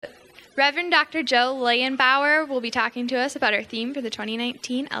Reverend Dr. Joe Leyenbauer will be talking to us about our theme for the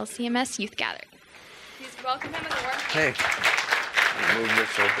 2019 LCMS Youth Gathering. Please welcome him in the warm. Hey, move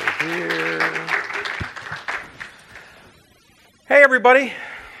this over here. Hey, everybody.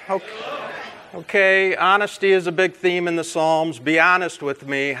 Okay, honesty is a big theme in the Psalms. Be honest with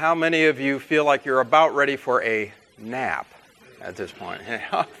me. How many of you feel like you're about ready for a nap at this point?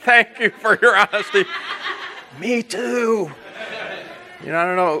 Thank you for your honesty. Me too. You know, I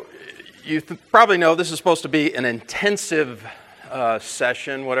don't know. You probably know this is supposed to be an intensive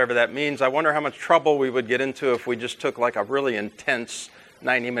session, whatever that means. I wonder how much trouble we would get into if we just took like a really intense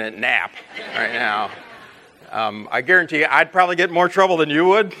 90-minute nap right now. I guarantee you I'd probably get more trouble than you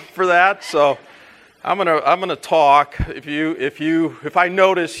would for that. So I'm gonna talk. If I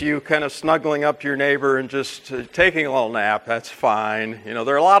notice you kind of snuggling up to your neighbor and just taking a little nap, that's fine. You know,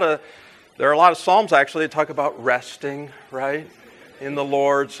 there are a lot of Psalms actually that talk about resting, right, in the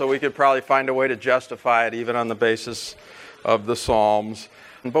Lord. So we could probably find a way to justify it even on the basis of the Psalms.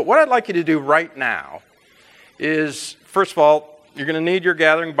 But what I'd like you to do right now is, first of all, you're going to need your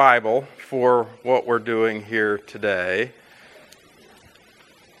gathering Bible for what we're doing here today.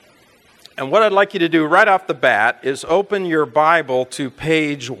 And what I'd like you to do right off the bat is open your Bible to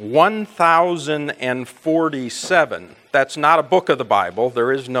page 1047. That's not a book of the Bible.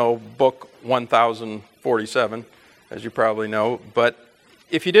 There is no book 1047, as you probably know. But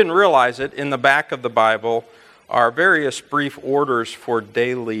if you didn't realize it, in the back of the Bible are various brief orders for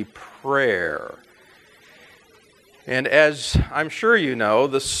daily prayer. And as I'm sure you know,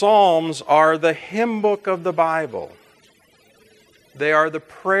 the Psalms are the hymn book of the Bible. They are the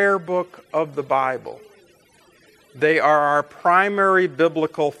prayer book of the Bible. They are our primary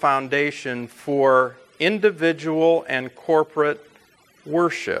biblical foundation for individual and corporate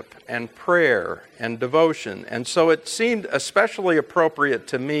worship and prayer and devotion. And so it seemed especially appropriate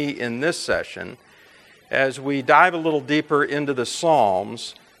to me in this session, as we dive a little deeper into the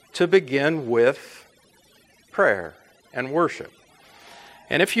Psalms, to begin with prayer and worship.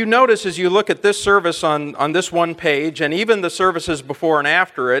 And if you notice as you look at this service on this one page, and even the services before and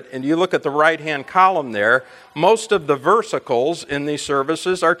after it, and you look at the right-hand column there, most of the versicles in these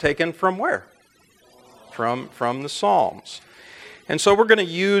services are taken from where? From the Psalms. And so we're going to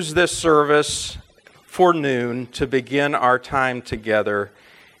use this service for noon to begin our time together.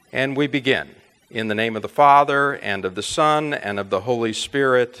 And we begin in the name of the Father, and of the Son, and of the Holy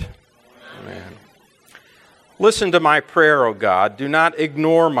Spirit. Amen. Listen to my prayer, O God. Do not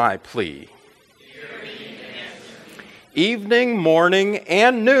ignore my plea. Evening, morning,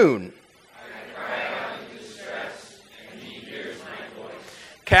 and noon. I cry out in distress, and He hears my voice.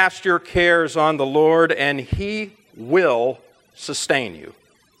 Cast your cares on the Lord, and He will sustain you.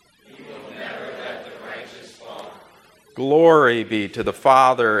 He will never let the righteous fall. Glory be to the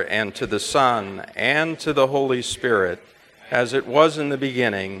Father, and to the Son, and to the Holy Spirit, as it was in the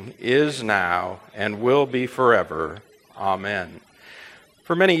beginning, is now, and will be forever. Amen.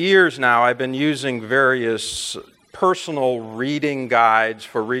 For many years now, I've been using various personal reading guides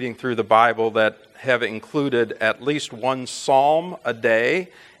for reading through the Bible that have included at least one psalm a day.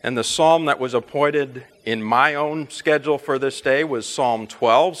 And the psalm that was appointed in my own schedule for this day was Psalm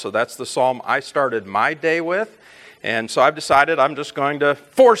 12. So that's the psalm I started my day with. And so I've decided I'm just going to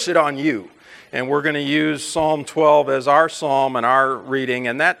force it on you. And we're going to use Psalm 12 as our psalm and our reading.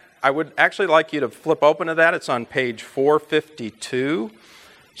 And that, I would actually like you to flip open to that. It's on page 452,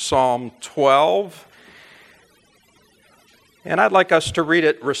 Psalm 12. And I'd like us to read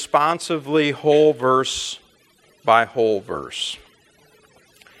it responsively, whole verse by whole verse.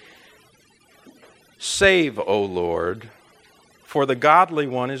 Save, O Lord, for the godly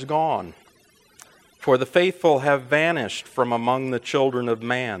one is gone, for the faithful have vanished from among the children of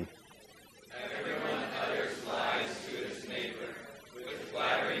man.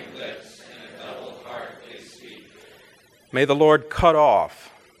 May the Lord cut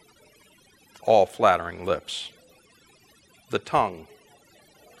off all flattering lips, the tongue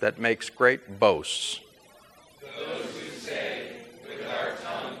that makes great boasts. Those who say, with our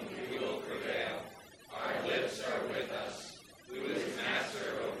tongue we will prevail, our lips are with us, who is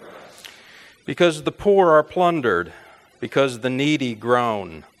master over us. Because the poor are plundered, because the needy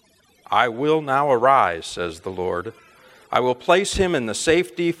groan, I will now arise, says the Lord. I will place him in the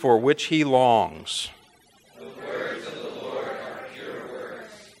safety for which he longs.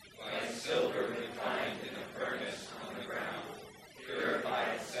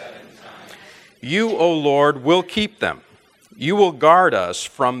 You, O Lord, will keep them. You will guard us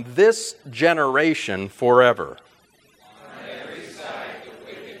from this generation forever. On every side the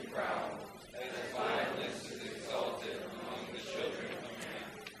wicked prowl, as violence is exalted among the children of man.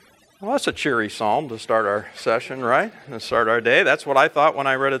 Well, that's a cheery psalm to start our session, right? To start our day. That's what I thought when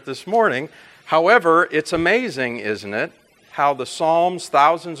I read it this morning. However, it's amazing, isn't it, how the Psalms,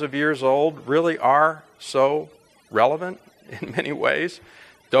 thousands of years old, really are so relevant in many ways.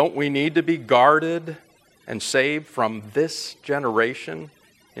 Don't we need to be guarded and saved from this generation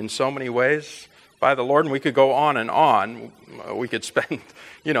in so many ways by the Lord? And we could go on and on. We could spend,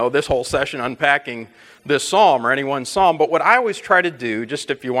 this whole session unpacking this psalm or any one psalm. But what I always try to do, just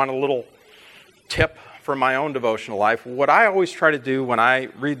if you want a little tip from my own devotional life, what I always try to do when I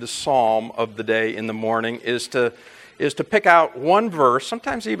read the psalm of the day in the morning is to pick out one verse,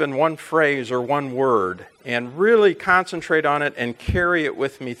 sometimes even one phrase or one word, and really concentrate on it and carry it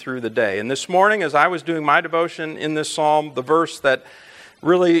with me through the day. And this morning, as I was doing my devotion in this psalm, the verse that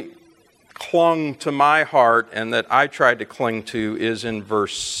really clung to my heart and that I tried to cling to is in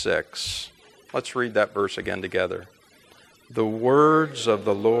verse 6. Let's read that verse again together. The words of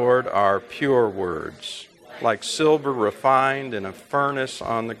the Lord are pure words, like silver refined in a furnace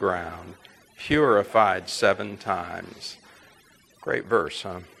on the ground, purified 7 times. Great verse,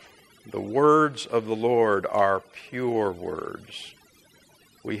 huh? The words of the Lord are pure words.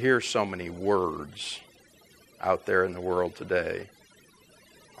 We hear so many words out there in the world today.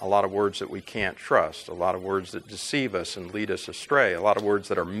 A lot of words that we can't trust, a lot of words that deceive us and lead us astray, a lot of words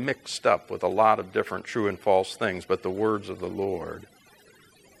that are mixed up with a lot of different true and false things, but the words of the Lord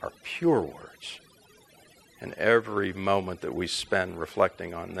are pure words. And every moment that we spend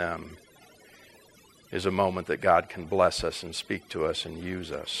reflecting on them is a moment that God can bless us and speak to us and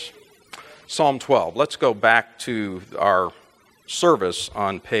use us. Psalm 12. Let's go back to our service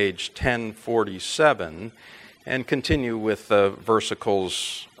on page 1047 and continue with the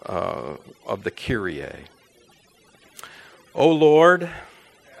versicles of the Kyrie. O Lord, have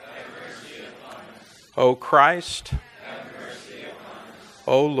mercy upon us. O Christ, have mercy upon us.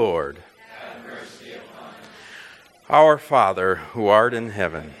 O Lord, have mercy upon us. Our Father, who art in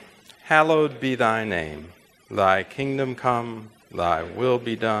heaven, hallowed be thy name. Thy kingdom come, thy will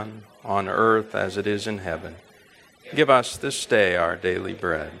be done, on earth as it is in heaven. Give us this day our daily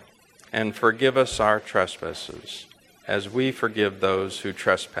bread, and forgive us our trespasses, as we forgive those who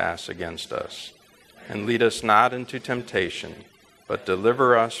trespass against us. And lead us not into temptation, but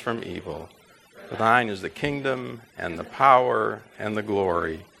deliver us from evil. For thine is the kingdom, and the power, and the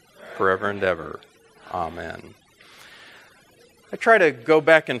glory, forever and ever. Amen. I try to go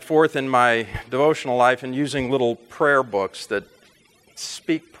back and forth in my devotional life and using little prayer books that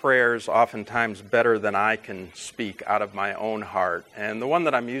speak prayers oftentimes better than I can speak out of my own heart. And the one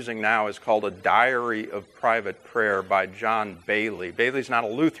that I'm using now is called A Diary of Private Prayer by John Bailey. Bailey's not a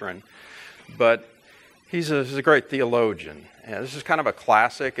Lutheran, but he's a great theologian. And this is kind of a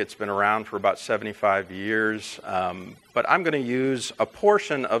classic. It's been around for about 75 years. But I'm going to use a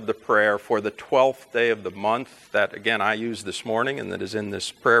portion of the prayer for the 12th day of the month that, again, I used this morning and that is in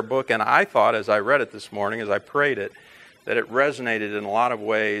this prayer book. And I thought, as I read it this morning, as I prayed it, that it resonated in a lot of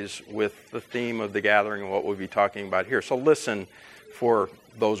ways with the theme of the gathering and what we'll be talking about here. So listen for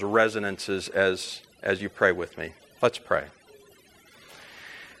those resonances as you pray with me. Let's pray.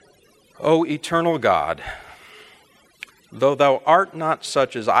 O eternal God, though thou art not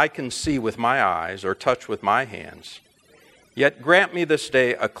such as I can see with my eyes or touch with my hands, yet grant me this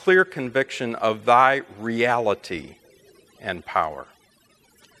day a clear conviction of thy reality and power.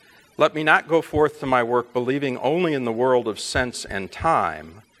 Let me not go forth to my work believing only in the world of sense and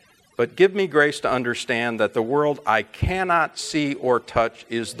time, but give me grace to understand that the world I cannot see or touch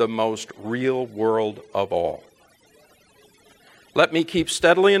is the most real world of all. Let me keep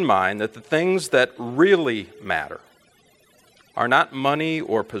steadily in mind that the things that really matter are not money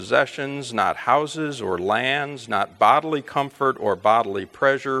or possessions, not houses or lands, not bodily comfort or bodily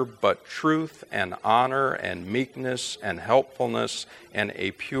pleasure, but truth and honor and meekness and helpfulness and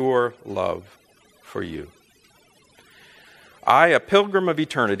a pure love for you. I, a pilgrim of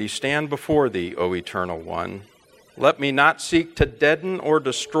eternity, stand before thee, O Eternal One. Let me not seek to deaden or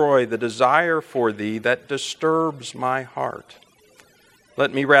destroy the desire for thee that disturbs my heart.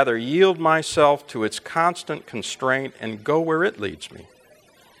 Let me rather yield myself to its constant constraint and go where it leads me.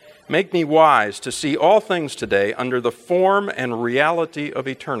 Make me wise to see all things today under the form and reality of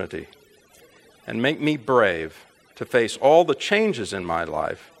eternity, and make me brave to face all the changes in my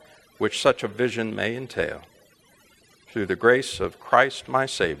life which such a vision may entail. Through the grace of Christ my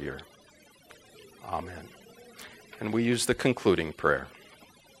Savior. Amen. And we use the concluding prayer.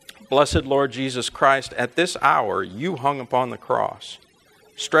 Blessed Lord Jesus Christ, at this hour you hung upon the cross,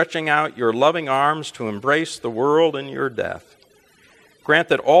 stretching out your loving arms to embrace the world in your death. Grant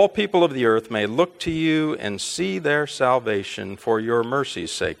that all people of the earth may look to you and see their salvation. For your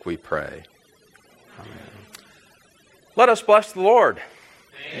mercy's sake, we pray. Amen. Let us bless the Lord.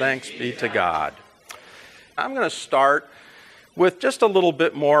 Thanks be to God. I'm going to start with just a little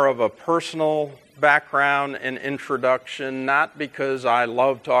bit more of a personal background and introduction, not because I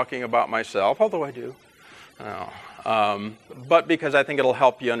love talking about myself, although I do, but because I think it'll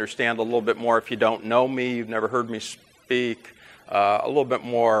help you understand a little bit more if you don't know me, you've never heard me speak, a little bit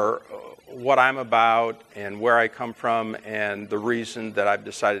more what I'm about and where I come from and the reason that I've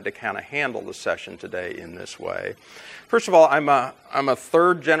decided to kind of handle the session today in this way. First of all, I'm a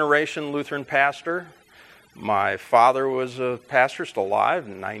third-generation Lutheran pastor. My father was a pastor, still alive,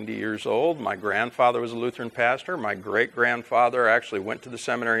 90 years old. My grandfather was a Lutheran pastor. My great-grandfather actually went to the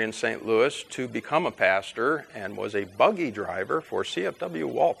seminary in St. Louis to become a pastor and was a buggy driver for CFW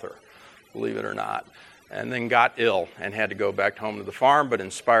Walther, believe it or not, and then got ill and had to go back home to the farm, but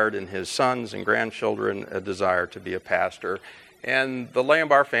inspired in his sons and grandchildren a desire to be a pastor. And the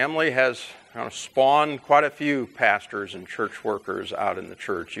Leyenbauer family has spawned quite a few pastors and church workers out in the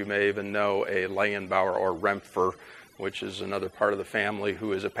church. You may even know a Leyenbauer or Rempfer, which is another part of the family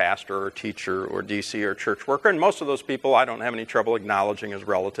who is a pastor or teacher or DC or church worker. And most of those people I don't have any trouble acknowledging as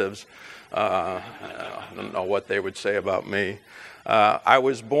relatives. I don't know what they would say about me. I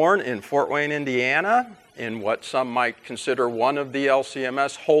was born in Fort Wayne, Indiana, in what some might consider one of the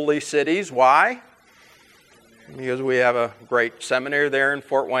LCMS holy cities. Why? Because we have a great seminary there in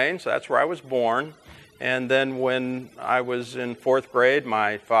Fort Wayne, so that's where I was born. And then when I was in fourth grade,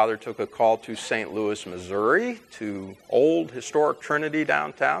 my father took a call to St. Louis, Missouri, to old historic Trinity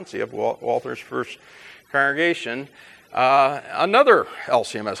downtown, C.F. Walther's first congregation. Another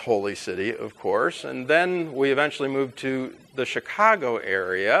LCMS holy city, of course. And then we eventually moved to the Chicago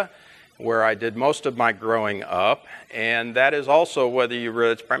area, where I did most of my growing up. And that is also, whether you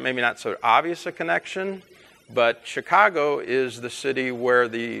read, it's maybe not so obvious a connection, but Chicago is the city where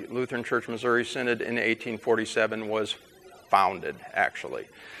the Lutheran Church Missouri Synod in 1847 was founded, actually.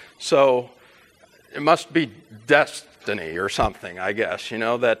 So it must be destiny or something, I guess,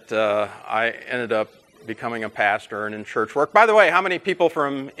 that I ended up becoming a pastor and in church work. By the way, how many people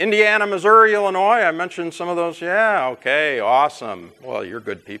from Indiana, Missouri, Illinois? I mentioned some of those. Yeah, okay, awesome. Well, you're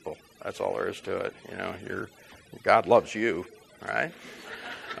good people. That's all there is to it. God loves you, right?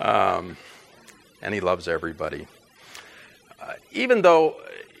 And he loves everybody. Even though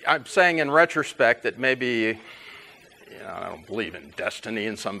I'm saying in retrospect that maybe, I don't believe in destiny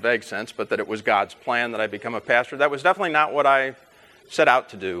in some vague sense, but that it was God's plan that I become a pastor, that was definitely not what I set out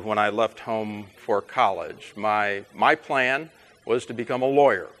to do when I left home for college. My plan was to become a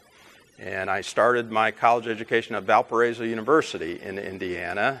lawyer. And I started my college education at Valparaiso University in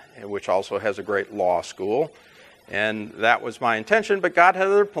Indiana, which also has a great law school. And that was my intention, but God had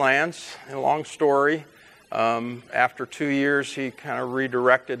other plans. A long story. After 2 years, he kind of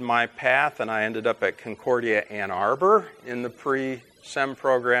redirected my path, and I ended up at Concordia Ann Arbor in the pre-SEM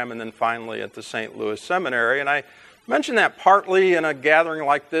program, and then finally at the St. Louis Seminary. And I mention that partly in a gathering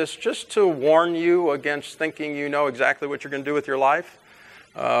like this just to warn you against thinking you know exactly what you're going to do with your life.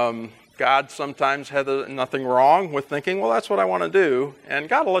 God sometimes had nothing wrong with thinking, well, that's what I want to do. And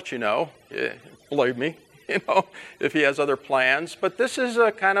God will let you know, believe me, if he has other plans. But this is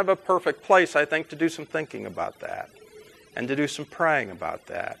a kind of a perfect place, I think, to do some thinking about that and to do some praying about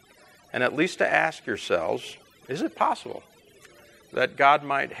that. And at least to ask yourselves, is it possible that God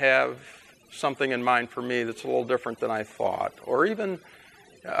might have something in mind for me that's a little different than I thought? Or even,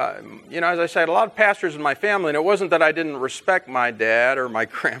 as I said, a lot of pastors in my family, and it wasn't that I didn't respect my dad or my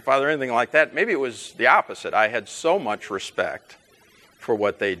grandfather or anything like that. Maybe it was the opposite. I had so much respect for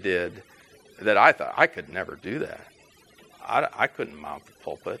what they did that I thought I could never do that. I couldn't mount the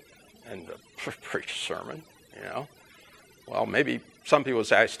pulpit and preach a sermon, Well, maybe some people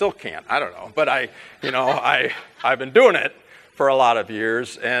say I still can't. I don't know. But I've been doing it for a lot of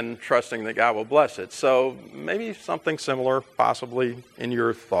years and trusting that God will bless it. So maybe something similar possibly in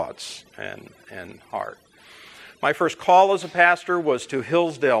your thoughts and heart. My first call as a pastor was to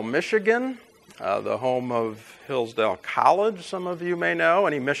Hillsdale, Michigan, the home of Hillsdale College, some of you may know.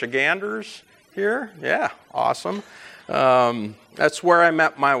 Any Michiganders here? Yeah, awesome. That's where I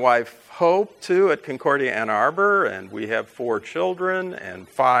met my wife, Hope, too, at Concordia Ann Arbor, and we have 4 children and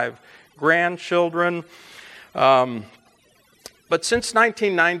 5 grandchildren. But since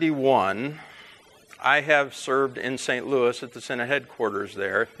 1991, I have served in St. Louis at the Synod headquarters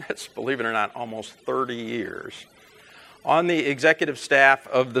there. That's, believe it or not, almost 30 years. On the executive staff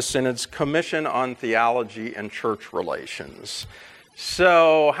of the Synod's Commission on Theology and Church Relations.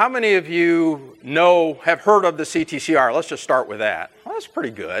 So how many of you have heard of the CTCR? Let's just start with that. Well, that's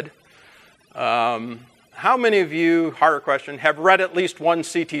pretty good. How many of you, harder question, have read at least one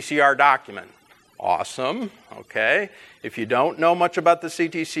CTCR document? Awesome. Okay. If you don't know much about the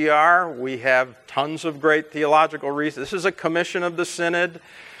CTCR, we have tons of great theological reasons. This is a commission of the Synod.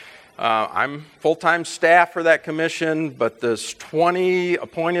 I'm full-time staff for that commission, but there's 20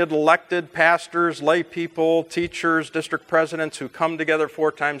 appointed elected pastors, lay people, teachers, district presidents who come together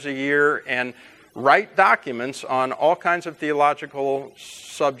 4 times a year and write documents on all kinds of theological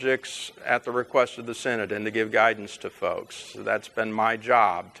subjects at the request of the Synod and to give guidance to folks. So that's been my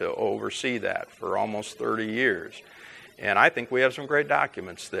job, to oversee that for almost 30 years. And I think we have some great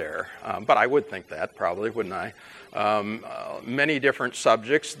documents there. But I would think that probably, wouldn't I? Many different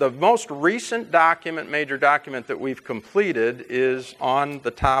subjects. The most recent major document that we've completed is on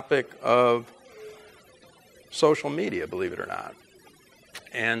the topic of social media, believe it or not.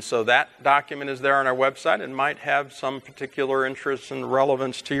 And so that document is there on our website and might have some particular interest and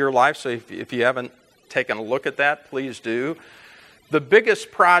relevance to your life. So if you haven't taken a look at that, please do. The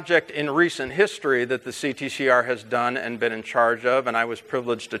biggest project in recent history that the CTCR has done and been in charge of, and I was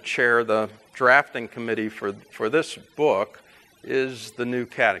privileged to chair the drafting committee for this book, is the new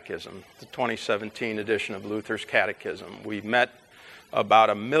catechism, the 2017 edition of Luther's Catechism. We met about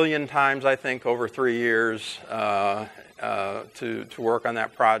 1 million times, I think, over 3 years to work on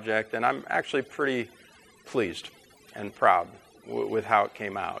that project, and I'm actually pretty pleased and proud with how it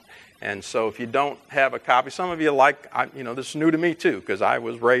came out. And so if you don't have a copy, some of you this is new to me too, because I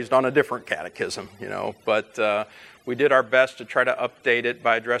was raised on a different catechism, but we did our best to try to update it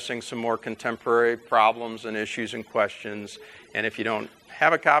by addressing some more contemporary problems and issues and questions. And if you don't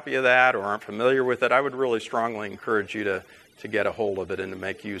have a copy of that or aren't familiar with it, I would really strongly encourage you to get a hold of it and to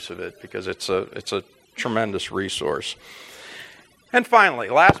make use of it, because it's a tremendous resource. And finally,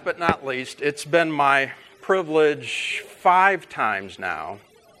 last but not least, it's been my privilege 5 times now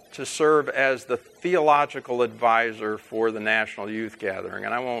to serve as the theological advisor for the National Youth Gathering.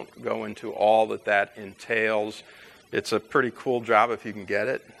 And I won't go into all that entails. It's a pretty cool job if you can get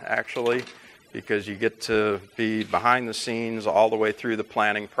it, actually, because you get to be behind the scenes all the way through the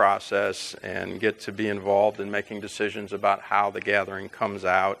planning process and get to be involved in making decisions about how the gathering comes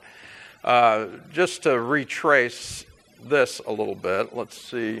out. Just to retrace this a little bit, let's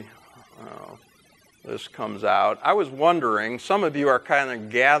see. This comes out. I was wondering, some of you are kind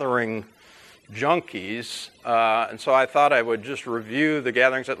of gathering junkies, and so I thought I would just review the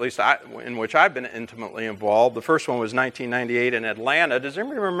gatherings, at least in which I've been intimately involved. The first one was 1998 in Atlanta. Does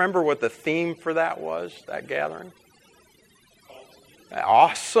anybody remember what the theme for that was, that gathering?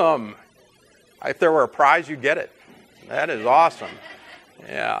 Awesome. If there were a prize, you'd get it. That is awesome.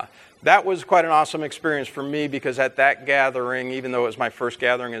 Yeah. That was quite an awesome experience for me, because at that gathering, even though it was my first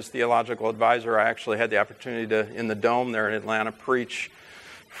gathering as theological advisor, I actually had the opportunity to, in the Dome there in Atlanta, preach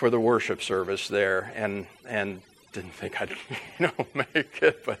for the worship service there, and didn't think I'd make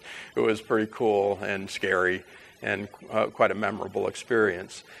it, but it was pretty cool and scary and quite a memorable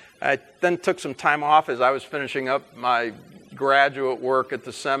experience. I then took some time off as I was finishing up my graduate work at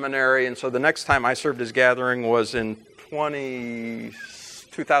the seminary, and so the next time I served as gathering was in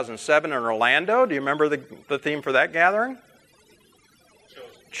 2007 in Orlando. Do you remember the theme for that gathering?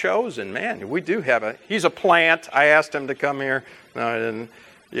 Chosen. Man, we do have he's a plant. I asked him to come here. No, I didn't.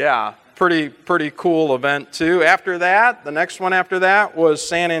 Yeah, pretty cool event too. After that, the next one after that was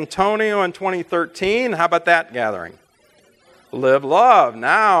San Antonio in 2013. How about that gathering? Live Love.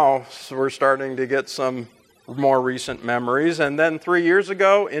 Now we're starting to get some more recent memories. And then 3 years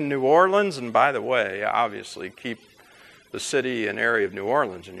ago in New Orleans, and by the way, obviously keep the city and area of New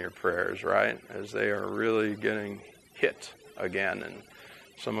Orleans in your prayers, right? As they are really getting hit again. And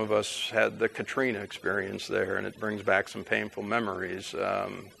some of us had the Katrina experience there, and it brings back some painful memories.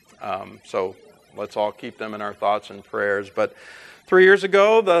 So let's all keep them in our thoughts and prayers. But 3 years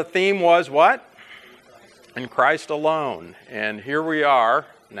ago, the theme was what? In Christ alone. And here we are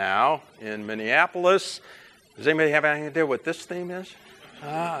now in Minneapolis. Does anybody have any idea what this theme is?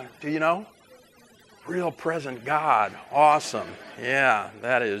 Do you know? Real present God. Awesome. Yeah,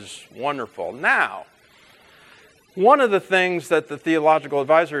 that is wonderful. Now, one of the things that the theological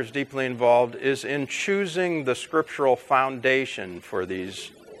advisor is deeply involved is in choosing the scriptural foundation for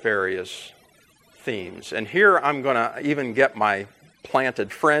these various themes. And here I'm going to even get my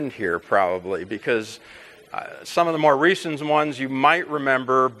planted friend here probably, because some of the more recent ones you might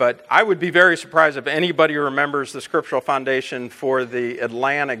remember, but I would be very surprised if anybody remembers the scriptural foundation for the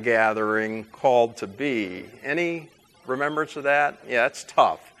Atlanta gathering, Called to Be. Any remembrance of that? Yeah, it's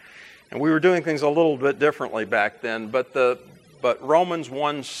tough. And we were doing things a little bit differently back then, but the but Romans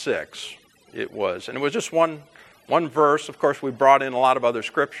 1:6 it was. And it was just one verse. Of course, we brought in a lot of other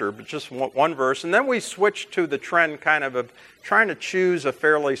scripture, but just one verse. And then we switched to the trend kind of trying to choose a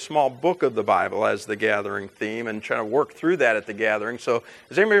fairly small book of the Bible as the gathering theme and trying to work through that at the gathering. So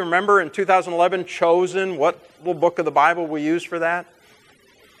does anybody remember in 2011 chosen what little book of the Bible we used for that?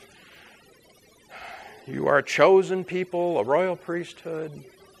 You are a chosen people, a royal priesthood.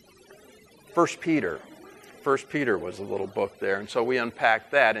 1 Peter. 1 Peter was a little book there, and so we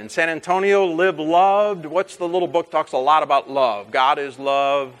unpacked that. In San Antonio, Live Loved. What's the little book that talks a lot about love? God is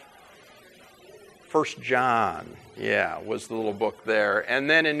love. 1 John, was the little book there. And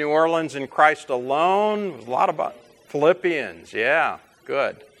then in New Orleans, in Christ Alone, was a lot about Philippians. Yeah,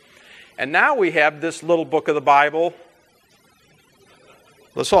 good. And now we have this little book of the Bible,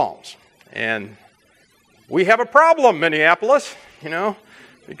 the Psalms. And we have a problem, Minneapolis,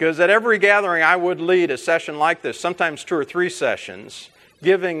 because at every gathering I would lead a session like this, sometimes 2 or 3 sessions,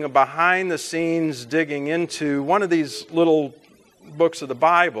 giving a behind-the-scenes digging into one of these little books of the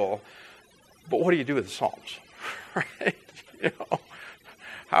Bible. But what do you do with the Psalms? Right?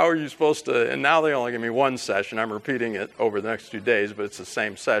 How are you supposed to, and now they only give me one session. I'm repeating it over the next 2 days, but it's the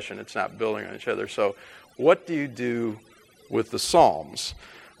same session. It's not building on each other. So what do you do with the Psalms?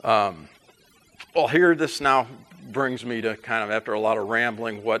 Well, here this now brings me to kind of, after a lot of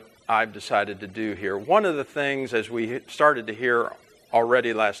rambling, what I've decided to do here. One of the things, as we started to hear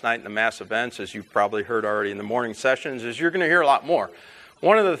already last night in the mass events, as you've probably heard already in the morning sessions, is you're going to hear a lot more.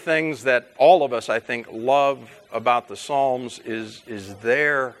 One of the things that all of us, I think, love about the Psalms is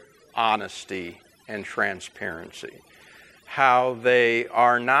their honesty and transparency. How they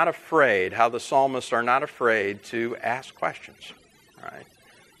are not afraid, how the psalmists are not afraid to ask questions, right?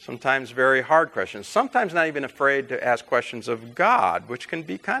 Sometimes very hard questions. Sometimes not even afraid to ask questions of God, which can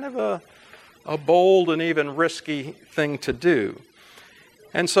be kind of a bold and even risky thing to do.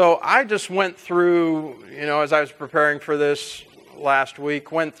 And so I just went through, as I was preparing for this last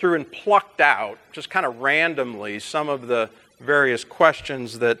week, went through and plucked out, just kind of randomly, some of the various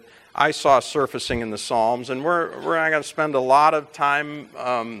questions that I saw surfacing in the Psalms. And we're not going to spend a lot of time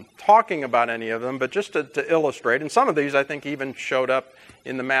talking about any of them, but just to illustrate. And some of these, I think, even showed up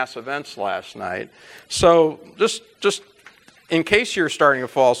in the mass events last night. So just in case you're starting to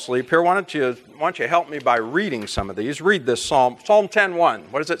fall asleep here, why don't you help me by reading some of these? Read this Psalm. Psalm 10:1.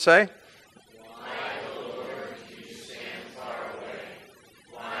 What does it say? Why, O Lord, do you stand far away?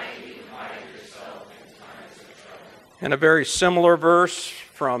 Why do you hide yourself in times of trouble? And a very similar verse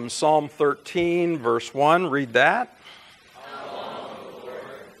from Psalm 13, verse 1. Read that. How long, O Lord,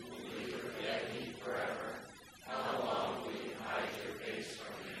 will you forget me forever? How long will you hide your face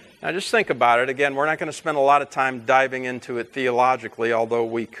from me? Now just think about it. Again, we're not going to spend a lot of time diving into it theologically, although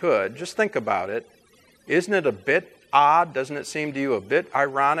we could. Just think about it. Isn't it a bit odd? Doesn't it seem to you a bit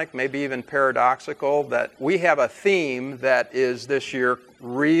ironic, maybe even paradoxical, that we have a theme that is this year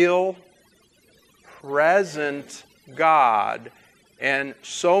real, present God, and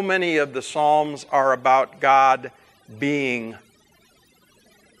so many of the Psalms are about God being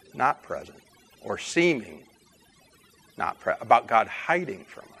not present or seeming not present, about God hiding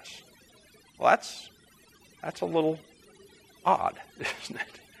from us. Well, that's a little odd, isn't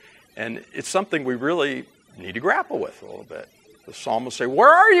it? And it's something we really need to grapple with a little bit. The psalmist say, "Where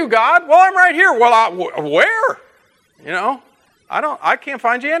are you, God?" "Well, I'm right here." "Well, where?" I can't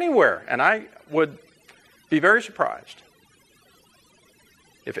find you anywhere. And I would be very surprised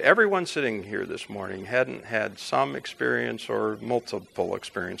if everyone sitting here this morning hadn't had some experience or multiple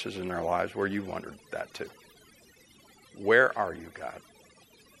experiences in their lives where you wondered that too. Where are you, God?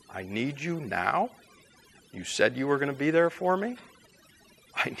 I need you now. You said you were going to be there for me.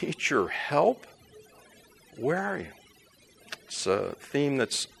 I need your help. Where are you? It's a theme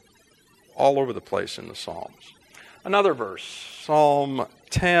that's all over the place in the Psalms. Another verse, Psalm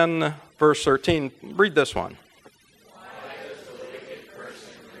 10, verse 13. Read this one. Why does the wicked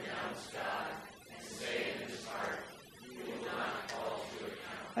person renounce God and say in his heart, "You will not call to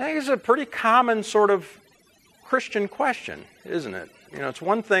account"? I think it's a pretty common sort of Christian question, isn't it? It's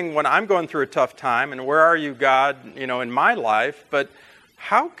one thing when I'm going through a tough time, and where are you, God, in my life, but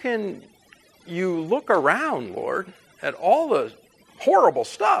how can you look around, Lord, at all the horrible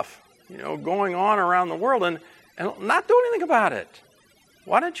stuff, going on around the world and not do anything about it?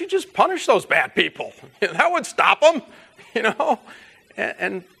 Why don't you just punish those bad people? That would stop them,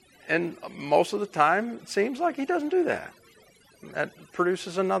 And most of the time, it seems like he doesn't do that. That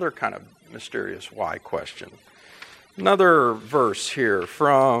produces another kind of mysterious why question. Another verse here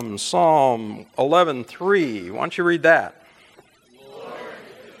from Psalm 11:3. Why don't you read that? Lord,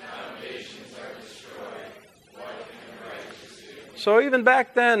 if the foundations are destroyed, what can the righteous do? So even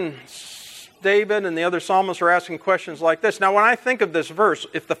back then, David and the other psalmists are asking questions like this. Now, when I think of this verse,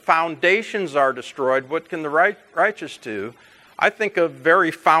 if the foundations are destroyed, what can the righteous do? I think of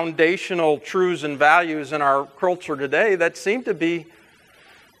very foundational truths and values in our culture today that seem to be,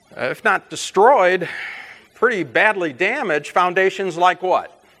 if not destroyed, pretty badly damaged. Foundations like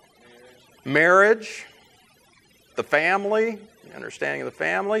what? Marriage, the family, the understanding of the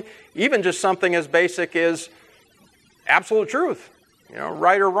family, even just something as basic as absolute truth,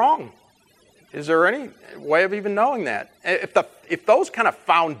 right or wrong. Is there any way of even knowing that? If those kind of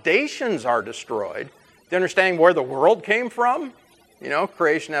foundations are destroyed, the understanding where the world came from,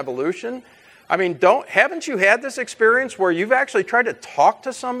 creation, evolution. I mean, haven't you had this experience where you've actually tried to talk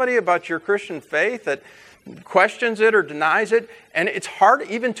to somebody about your Christian faith that questions it or denies it, and it's hard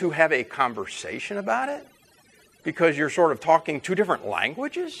even to have a conversation about it because you're sort of talking two different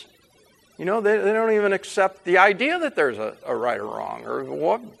languages? They don't even accept the idea that there's a right or wrong, or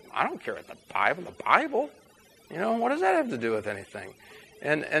what? I don't care about the Bible. What does that have to do with anything?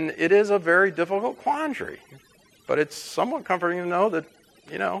 And it is a very difficult quandary, but it's somewhat comforting to know that,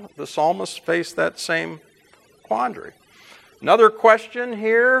 the psalmists face that same quandary. Another question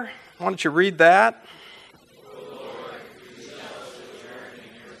here. Why don't you read that? O Lord, who shall sojourn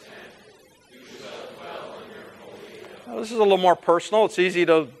in your tent? Who shall dwell in your holy hill? Well, this is a little more personal. It's easy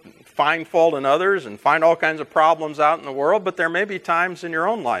to find fault in others and find all kinds of problems out in the world, but there may be times in your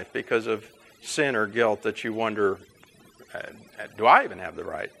own life because of sin or guilt that you wonder, do I even have the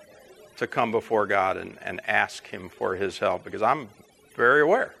right to come before God and ask Him for His help? Because I'm very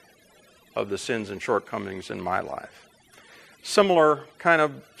aware of the sins and shortcomings in my life. Similar kind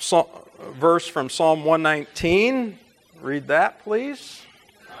of verse from Psalm 119. Read that, please.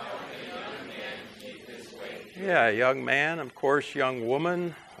 Yeah, young man, of course, young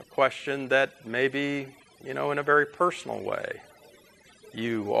woman. A question that maybe, in a very personal way,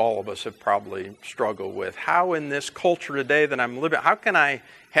 all of us have probably struggled with. How in this culture today that I'm living, how can I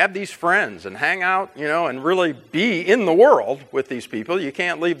have these friends and hang out, and really be in the world with these people? You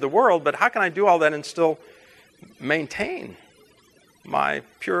can't leave the world, but how can I do all that and still maintain my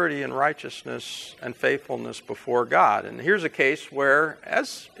purity and righteousness and faithfulness before God? And here's a case where,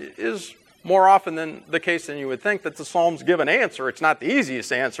 as is more often than the case than you would think, that the Psalms give an answer. It's not the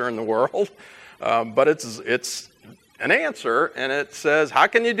easiest answer in the world, but it's an answer, and it says, how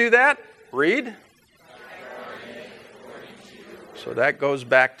can you do that? Read. So that goes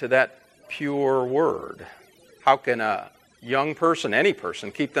back to that pure word. How can a young person, any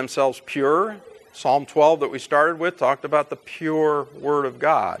person, keep themselves pure? Psalm 12 that we started with talked about the pure word of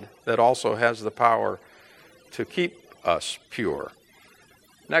God that also has the power to keep us pure.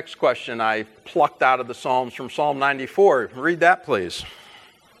 Next question I plucked out of the Psalms from Psalm 94. Read that, please.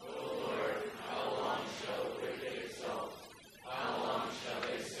 O Lord, how long shall the wicked exult? How long shall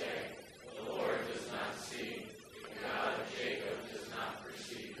they say, the Lord does not see, the God of Jacob does not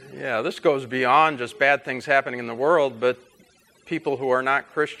perceive? Yeah, this goes beyond just bad things happening in the world, but people who are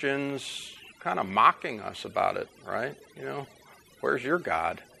not Christians kind of mocking us about it, right? Where's your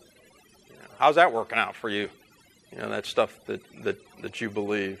God? How's that working out for you? That stuff that you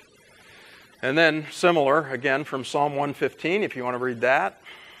believe. And then similar, again, from Psalm 115, if you want to read that.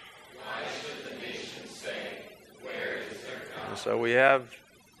 Why should the nations say, where is their God? And so we have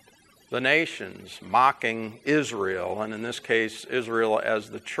the nations mocking Israel, and in this case, Israel as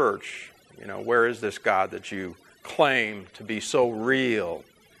the church. Where is this God that you claim to be so real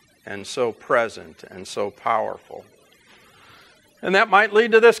and so present and so powerful? And that might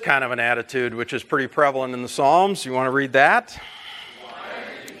lead to this kind of an attitude, which is pretty prevalent in the Psalms. You want to read that? Why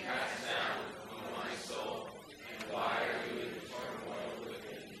are you cast down, O my soul? And why are you in turmoil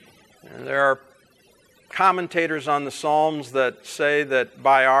within me? And there are commentators on the Psalms that say that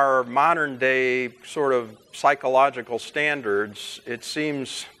by our modern day sort of psychological standards, it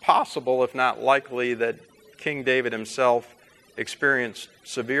seems possible, if not likely, that King David himself experienced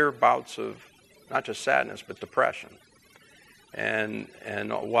severe bouts of not just sadness, but depression. And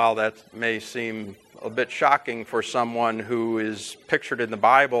while that may seem a bit shocking for someone who is pictured in the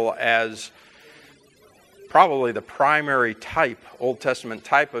Bible as probably the primary type, Old Testament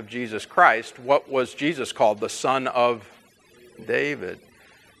type of Jesus Christ, what was Jesus called? The Son of David.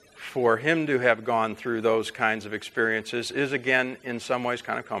 For him to have gone through those kinds of experiences is, again, in some ways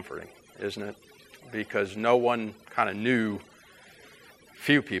kind of comforting, isn't it? Because no one kind of knew,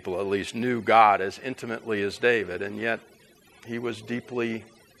 few people at least, knew God as intimately as David, and yet he was deeply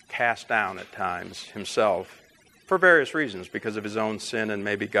cast down at times himself for various reasons, because of his own sin and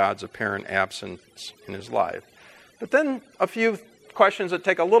maybe God's apparent absence in his life. But then a few questions that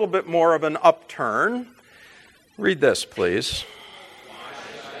take a little bit more of an upturn. Read this, please.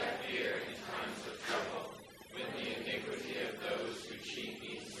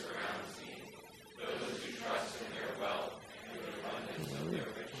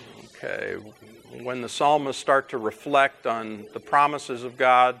 Okay, when the psalmists start to reflect on the promises of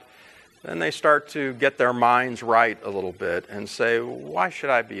God, then they start to get their minds right a little bit and say, why should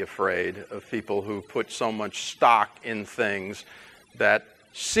I be afraid of people who put so much stock in things that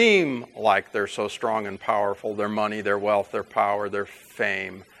seem like they're so strong and powerful, their money, their wealth, their power, their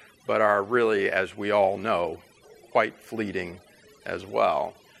fame, but are really, as we all know, quite fleeting as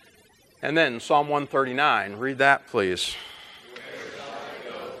well. And then Psalm 139, read that please.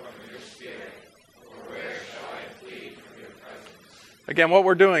 Again, what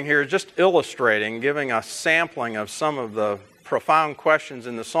we're doing here is just illustrating, giving a sampling of some of the profound questions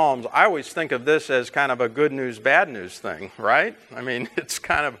in the Psalms. I always think of this as kind of a good news, bad news thing, right? I mean, it's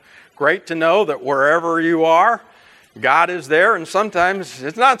kind of great to know that wherever you are, God is there, and sometimes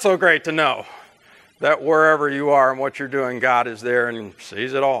it's not so great to know that wherever you are and what you're doing, God is there and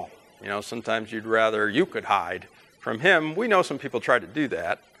sees it all. You know, sometimes you'd rather you could hide from Him. We know some people tried to do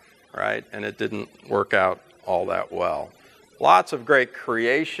that, right? And it didn't work out all that well. Lots of great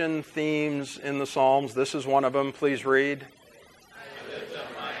creation themes in the Psalms. This is one of them. Please read. I lift up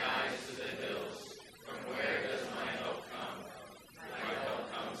my eyes to the hills. From where does my help come? My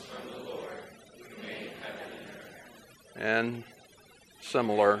help comes from the Lord, who made heaven and earth. And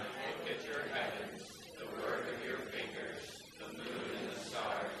similar. Look at your heavens, the work of your fingers, the moon and the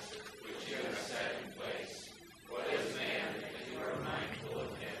stars, which you have set in place. What is man that you are mindful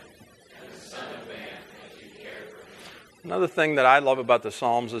of him, and the Son of Man that you care for him? Another thing that I love about the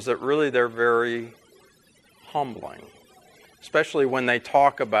Psalms is that really they're very humbling, especially when they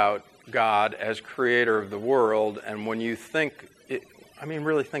talk about God as creator of the world. And when you think,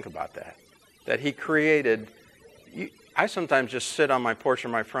 really think about that He created. I sometimes just sit on my porch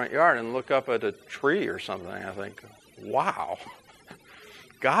in my front yard and look up at a tree or something. I think, wow,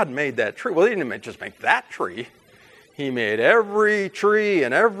 God made that tree. Well, He didn't just make that tree. He made every tree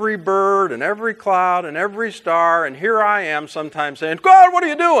and every bird and every cloud and every star. And here I am sometimes saying, God, what are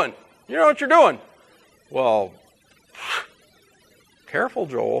you doing? You know what you're doing? Well, careful,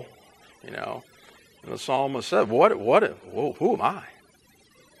 Joel. You know, and the psalmist said, who am I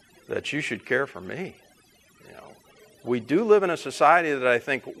that you should care for me? You know, we do live in a society that I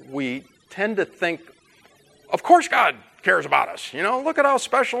think we tend to think, of course God cares about us. You know, look at how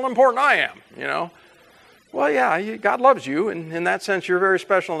special and important I am, you know. Well, yeah, God loves you, and in that sense, you're very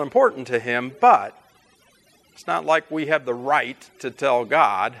special and important to Him, but it's not like we have the right to tell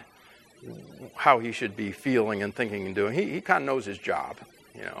God how He should be feeling and thinking and doing. He kind of knows His job,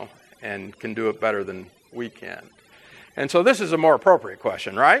 you know, and can do it better than we can. And so this is a more appropriate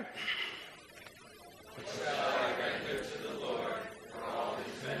question, right?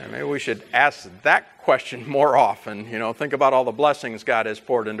 Maybe we should ask that question more often. You know, think about all the blessings God has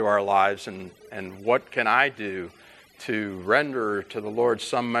poured into our lives and what can I do to render to the Lord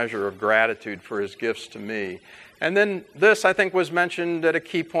some measure of gratitude for His gifts to me. And then this, I think, was mentioned at a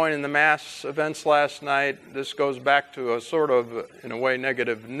key point in the Mass events last night. This goes back to a sort of, in a way,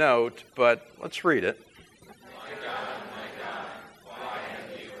 negative note, but let's read it. My God, why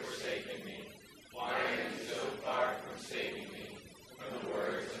have you forsaken me? Why are you so far from saving me from the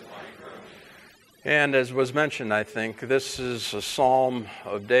words of my groaning? And as was mentioned, I think, this is a psalm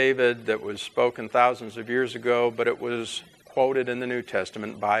of David that was spoken thousands of years ago, but it was quoted in the New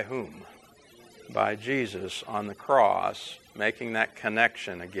Testament by whom? By Jesus on the cross, making that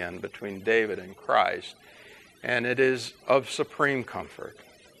connection again between David and Christ. And it is of supreme comfort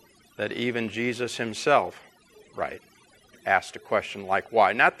that even Jesus Himself, asked a question like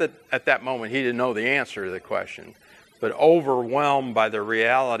why. Not that at that moment He didn't know the answer to the question, but overwhelmed by the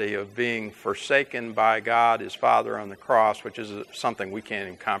reality of being forsaken by God, His Father, on the cross, which is something we can't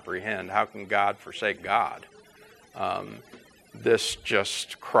even comprehend. How can God forsake God? This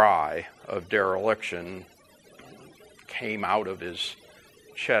just cry of dereliction came out of His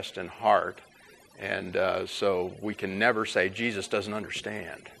chest and heart. And so we can never say Jesus doesn't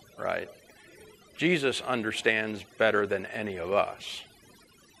understand, right? Jesus understands better than any of us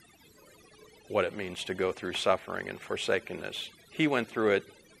what it means to go through suffering and forsakenness. He went through it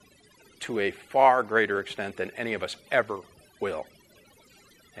to a far greater extent than any of us ever will.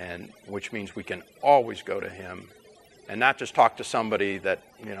 And which means we can always go to Him and not just talk to somebody that,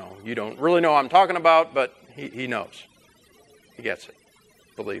 you don't really know what I'm talking about, but he knows. He gets it.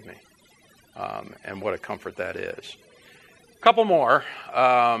 Believe me. And what a comfort that is. A couple more.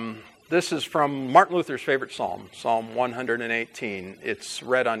 This is from Martin Luther's favorite psalm, Psalm 118. It's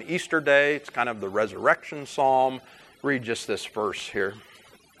read on Easter Day. It's kind of the resurrection psalm. Read just this verse here.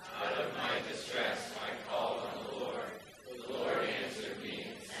 Out of my distress I called on the Lord. The Lord answered me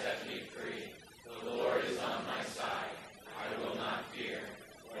and set me free. The Lord is on my side. I will not fear.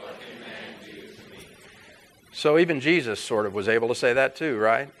 What can So even Jesus sort of was able to say that too,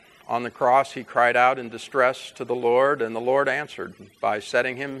 right? On the cross, he cried out in distress to the Lord, and the Lord answered by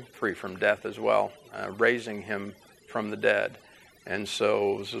setting him free from death as well, raising him from the dead. And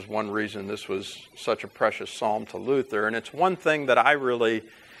so this is one reason this was such a precious psalm to Luther. And it's one thing that I really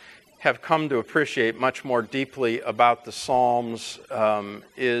have come to appreciate much more deeply about the Psalms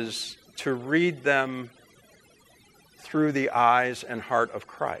is to read them through the eyes and heart of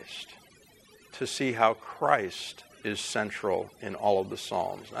Christ, to see how Christ is central in all of the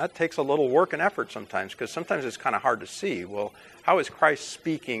Psalms. That takes a little work and effort sometimes, because sometimes it's kind of hard to see. Well, how is Christ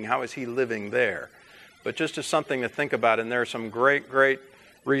speaking? How is he living there? But just as something to think about, and there are some great, great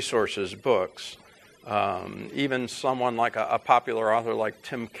resources, books. Even someone like a popular author like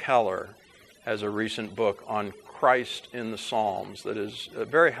Tim Keller has a recent book on Christ in the Psalms that is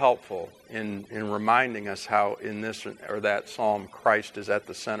very helpful in reminding us how in this or that psalm Christ is at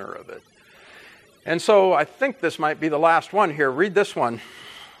the center of it. And so I think this might be the last one here. Read this one.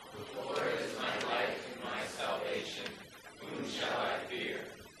 The Lord is my life and my salvation. Whom shall I fear?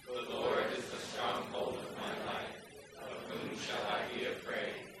 The Lord is the stronghold of my life. Of whom shall I be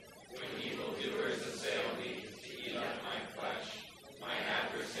afraid? When evildoers assail me to eat up my flesh, my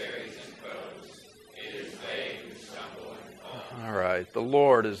adversaries and foes, it is they who stumble and fall. All right. The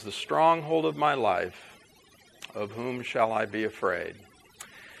Lord is the stronghold of my life. Of whom shall I be afraid?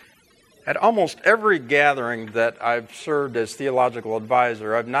 At almost every gathering that I've served as theological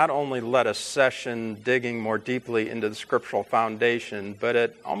advisor, I've not only led a session digging more deeply into the scriptural foundation, but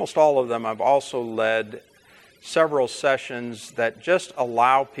at almost all of them I've also led several sessions that just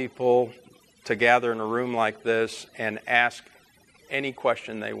allow people to gather in a room like this and ask any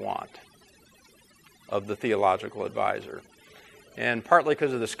question they want of the theological advisor. And partly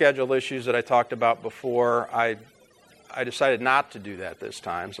because of the schedule issues that I talked about before, I decided not to do that this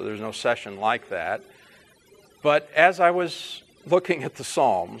time, so there's no session like that. But as I was looking at the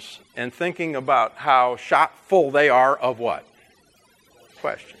Psalms and thinking about how shot full they are of what?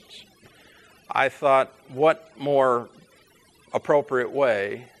 Questions. I thought, what more appropriate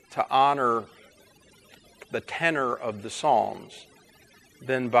way to honor the tenor of the Psalms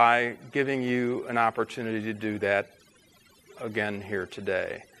than by giving you an opportunity to do that again here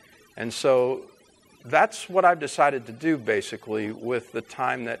today. And so that's what I've decided to do, basically, with the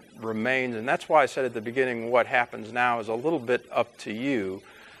time that remains. And that's why I said at the beginning, what happens now is a little bit up to you.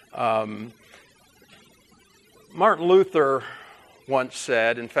 Martin Luther once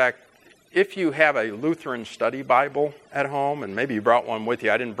said, in fact, if you have a Lutheran study Bible at home, and maybe you brought one with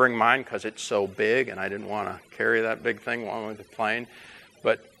you, I didn't bring mine because it's so big, and I didn't want to carry that big thing along with the plane.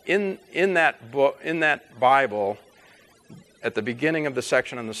 But in that book, in that Bible, at the beginning of the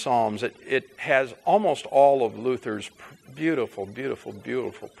section on the Psalms, it has almost all of Luther's beautiful, beautiful,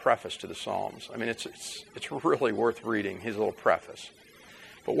 beautiful preface to the Psalms. I mean, it's really worth reading, his little preface.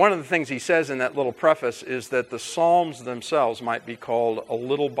 But one of the things he says in that little preface is that the Psalms themselves might be called a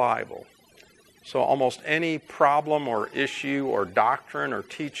little Bible. So almost any problem or issue or doctrine or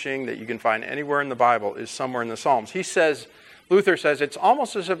teaching that you can find anywhere in the Bible is somewhere in the Psalms. Luther says, it's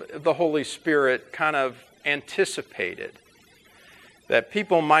almost as if the Holy Spirit kind of anticipated that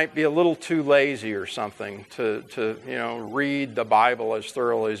people might be a little too lazy or something to read the Bible as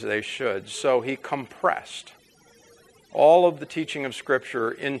thoroughly as they should. So he compressed all of the teaching of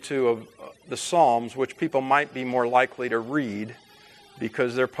Scripture into the Psalms, which people might be more likely to read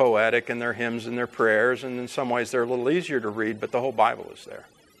because they're poetic and their hymns and their prayers, and in some ways they're a little easier to read, but the whole Bible is there.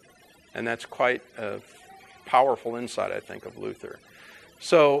 And that's quite a powerful insight, I think, of Luther.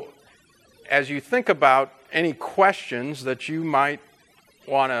 So as you think about any questions that you might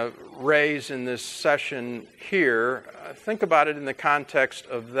want to raise in this session here, think about it in the context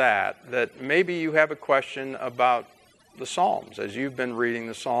of that maybe you have a question about the Psalms as you've been reading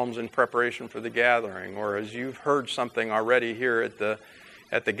the Psalms in preparation for the gathering, or as you've heard something already here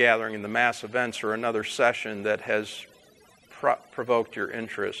at the gathering in the mass events or another session that has provoked your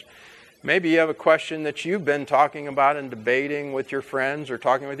interest. Maybe you have a question that you've been talking about and debating with your friends or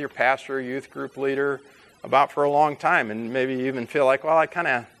talking with your pastor or youth group leader about for a long time, and maybe you even feel like, well, I kind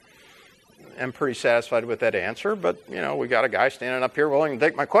of am pretty satisfied with that answer, but we got a guy standing up here willing to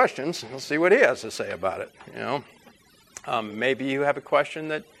take my questions. We'll see what he has to say about it. Maybe you have a question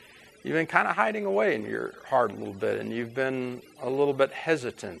that you've been kind of hiding away in your heart a little bit, and you've been a little bit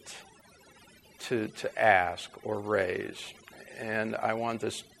hesitant to ask or raise. And I want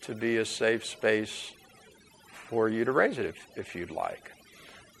this to be a safe space for you to raise it if you'd like.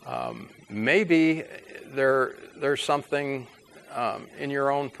 Maybe there's something in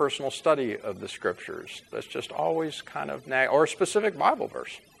your own personal study of the Scriptures that's just always kind of or a specific Bible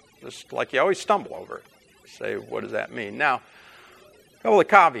verse, just like you always stumble over it. say, what does that mean? Now, a couple of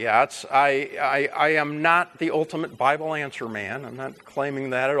caveats. I am not the ultimate Bible answer man. I'm not claiming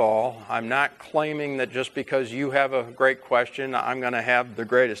that at all. I'm not claiming that just because you have a great question, I'm going to have the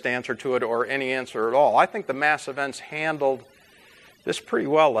greatest answer to it or any answer at all. I think the mass events handled this pretty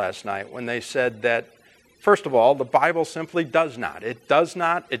well last night when they said that, first of all, the Bible simply does not. It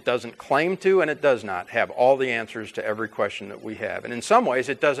doesn't claim to, and it does not have all the answers to every question that we have. And in some ways,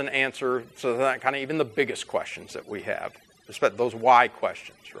 it doesn't answer kind of even the biggest questions that we have. Those why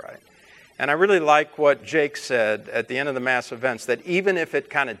questions, right? And I really like what Jake said at the end of the mass events, that even if it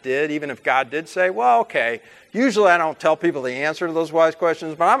kind of did, even if God did say, well, okay, usually I don't tell people the answer to those why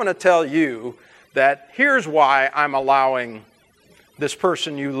questions, but I'm going to tell you that here's why I'm allowing this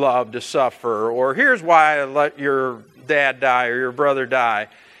person you love to suffer, or here's why I let your dad die or your brother die.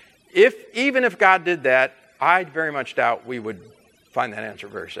 Even if God did that, I very much doubt we would find that answer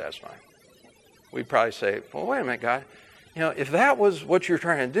very satisfying. We'd probably say, well, wait a minute, God. If that was what you're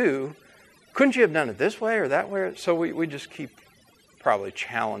trying to do, couldn't you have done it this way or that way? So we just keep probably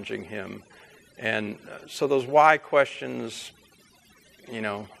challenging him. And so those why questions,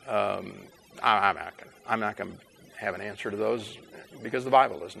 I'm not going to have an answer to those because the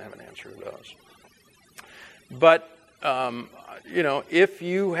Bible doesn't have an answer to those. But, if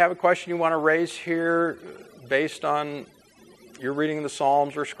you have a question you want to raise here based on your reading of the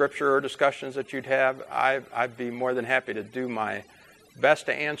Psalms or Scripture or discussions that you'd have, I'd be more than happy to do my best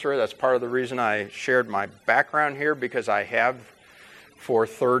to answer it. That's part of the reason I shared my background here, because I have for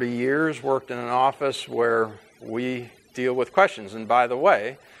 30 years worked in an office where we deal with questions. And by the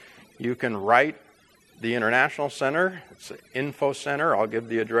way, you can write the International Center. It's an info center. I'll give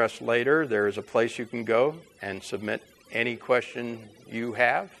the address later. There is a place you can go and submit any question you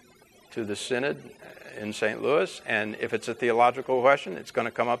have to the Synod in St. Louis, and if it's a theological question, it's going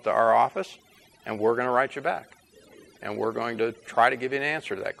to come up to our office, and we're going to write you back, and we're going to try to give you an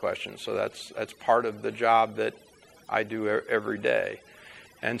answer to that question. So that's part of the job that I do every day.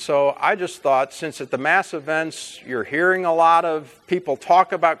 And so I just thought, since at the mass events you're hearing a lot of people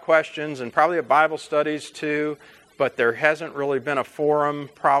talk about questions, and probably at Bible studies too, but there hasn't really been a forum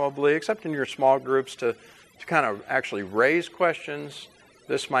probably, except in your small groups, to kind of actually raise questions.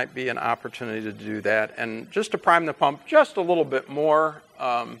 This might be an opportunity to do that. And just to prime the pump just a little bit more,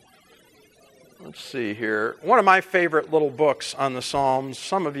 let's see here. One of my favorite little books on the Psalms,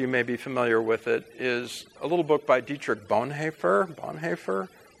 some of you may be familiar with it, is a little book by Dietrich Bonhoeffer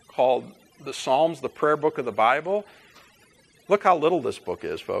called The Psalms, the Prayer Book of the Bible. Look how little this book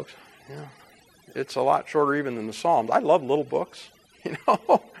is, folks. Yeah. It's a lot shorter even than the Psalms. I love little books,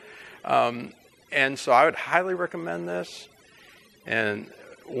 and so I would highly recommend this. And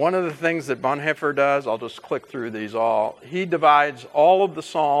one of the things that Bonhoeffer does, I'll just click through these all, he divides all of the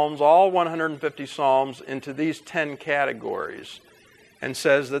Psalms, all 150 Psalms, into these 10 categories and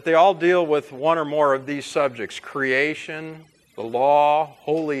says that they all deal with one or more of these subjects: creation, the law,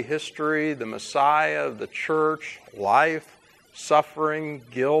 holy history, the Messiah, the church, life, suffering,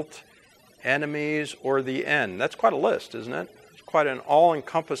 guilt, enemies, or the end. That's quite a list, isn't it? It's quite an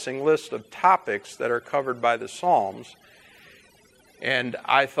all-encompassing list of topics that are covered by the Psalms. And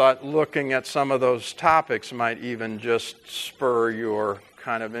I thought looking at some of those topics might even just spur your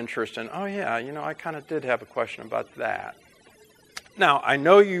kind of interest in, oh yeah, I kind of did have a question about that. Now, I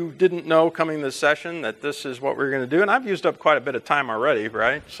know you didn't know coming to this session that this is what we're going to do, and I've used up quite a bit of time already,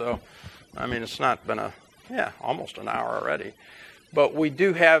 right? So, it's not been almost an hour already. But we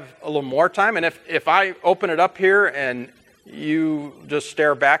do have a little more time, and if I open it up here and you just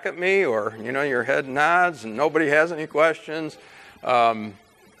stare back at me, or, your head nods and nobody has any questions,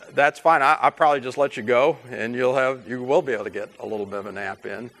 that's fine. I'll probably just let you go, and you will be able to get a little bit of a nap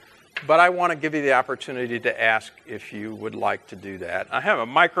in. But I want to give you the opportunity to ask if you would like to do that. I have a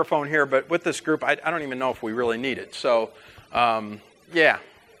microphone here, but with this group, I don't even know if we really need it. So, why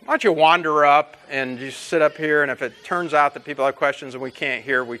don't you wander up and just sit up here, and if it turns out that people have questions and we can't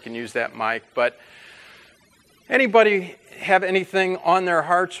hear, we can use that mic. But anybody have anything on their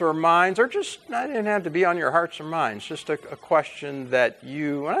hearts or minds, or just, it didn't have to be on your hearts or minds, just a question that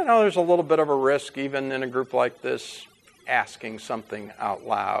and I know there's a little bit of a risk even in a group like this, asking something out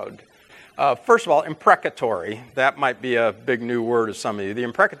loud. First of all, imprecatory. That might be a big new word to some of you. The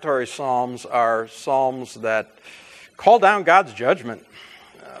imprecatory Psalms are Psalms that call down God's judgment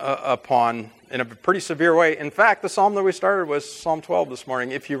upon in a pretty severe way. In fact, the Psalm that we started was Psalm 12 this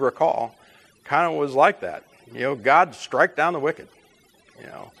morning, if you recall, kind of was like that. God strike down the wicked.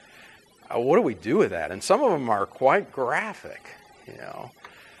 What do we do with that? And some of them are quite graphic.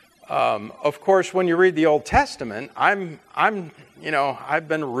 Of course, when you read the Old Testament, I've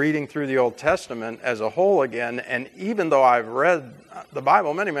been reading through the Old Testament as a whole again, and even though I've read the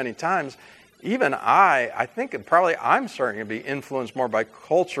Bible many, many times, even I think I'm starting to be influenced more by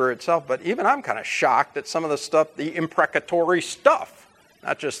culture itself, but even I'm kind of shocked at some of the stuff, the imprecatory stuff,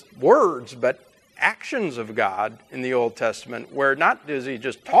 not just words, but actions of God in the Old Testament, where not does he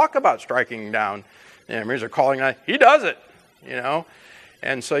just talk about striking down enemies or calling out, he does it,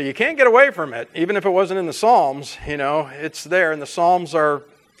 And so you can't get away from it, even if it wasn't in the Psalms, it's there, and the Psalms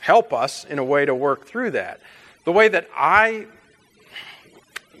help us in a way to work through that. The way that I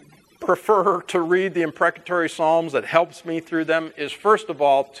prefer to read the imprecatory Psalms that helps me through them is, first of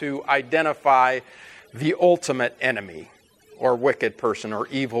all, to identify the ultimate enemy or wicked person or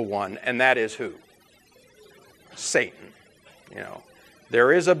evil one, and that is who? Satan.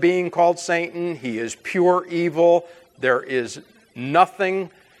 There is a being called Satan. He is pure evil. There is nothing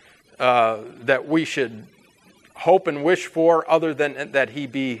that we should hope and wish for other than that he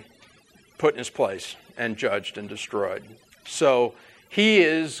be put in his place and judged and destroyed. So he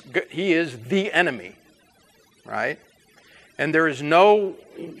is the enemy, right? And there is no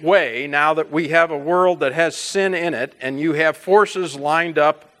way, now that we have a world that has sin in it, and you have forces lined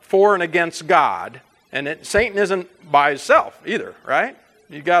up for and against God, and Satan isn't by himself either, right?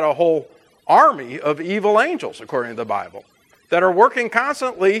 You got a whole army of evil angels, according to the Bible, that are working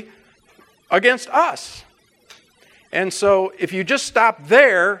constantly against us. And so if you just stop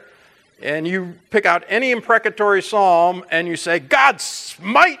there and you pick out any imprecatory psalm and you say, God,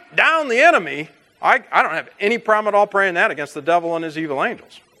 smite down the enemy, I don't have any problem at all praying that against the devil and his evil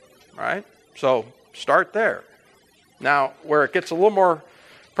angels, right? So start there. Now, where it gets a little more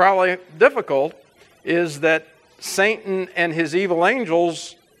probably difficult is that Satan and his evil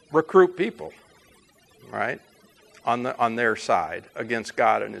angels recruit people, right? On their side against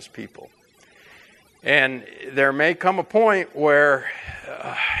God and his people. And there may come a point where,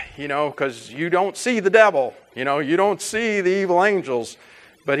 because you don't see the devil, you don't see the evil angels,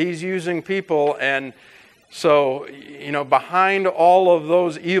 but he's using people. And so, behind all of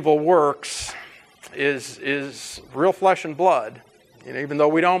those evil works is real flesh and blood. Even though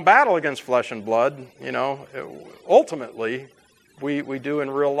we don't battle against flesh and blood, ultimately we do in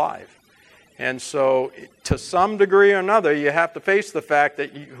real life. And so, to some degree or another, you have to face the fact that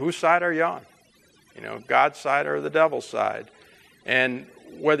whose side are you on? God's side or the devil's side. And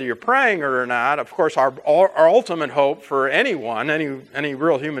whether you're praying or not, of course, our ultimate hope for anyone, any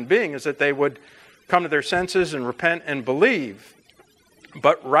real human being, is that they would come to their senses and repent and believe.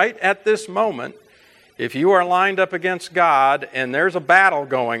 But right at this moment, if you are lined up against God and there's a battle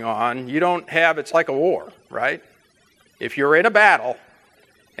going on, it's like a war, right? If you're in a battle,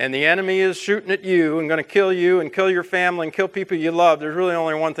 and the enemy is shooting at you and going to kill you and kill your family and kill people you love, there's really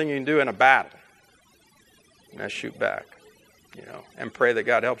only one thing you can do in a battle. And that's shoot back, and pray that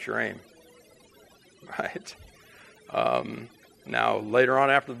God helps your aim. Right? Now, later on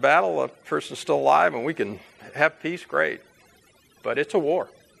after the battle, a person's still alive and we can have peace, great. But it's a war.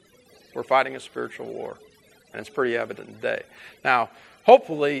 We're fighting a spiritual war. And it's pretty evident today. Now,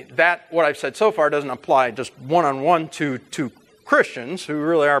 hopefully what I've said so far doesn't apply just one-on-one to Christians who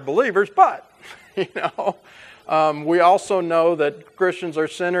really are believers, but, we also know that Christians are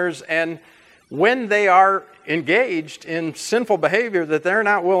sinners, and when they are engaged in sinful behavior that they're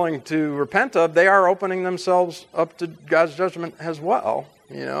not willing to repent of, they are opening themselves up to God's judgment as well.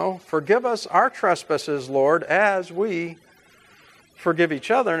 Forgive us our trespasses, Lord, as we forgive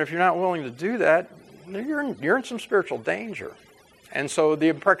each other. And if you're not willing to do that, you're in some spiritual danger. And so the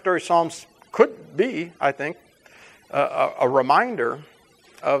imprecatory Psalms could be, I think, a reminder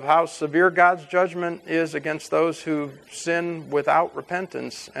of how severe God's judgment is against those who sin without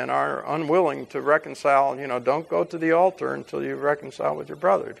repentance and are unwilling to reconcile. Don't go to the altar until you reconcile with your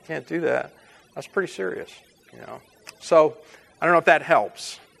brother. If you can't do that, that's pretty serious. So I don't know if that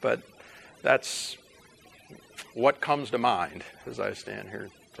helps, but that's what comes to mind as I stand here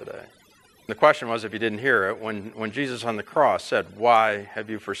today. The question was, if you didn't hear it, when Jesus on the cross said, "Why have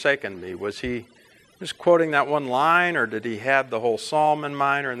you forsaken me?" was he just quoting that one line, or did he have the whole psalm in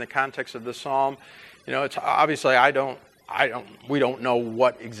mind, or in the context of the psalm? It's obviously we don't know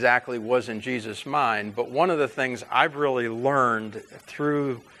what exactly was in Jesus' mind, but one of the things I've really learned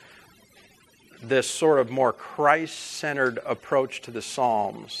through this sort of more Christ-centered approach to the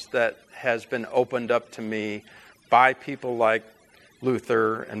Psalms that has been opened up to me by people like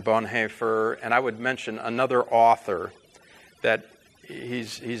Luther and Bonhoeffer, and I would mention another author that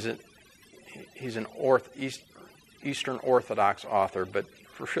he's an Eastern Orthodox author, but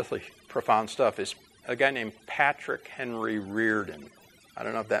really profound stuff, is a guy named Patrick Henry Reardon. I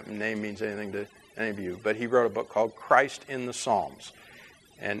don't know if that name means anything to any of you, but he wrote a book called Christ in the Psalms.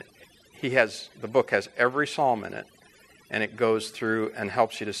 And the book has every psalm in it, and it goes through and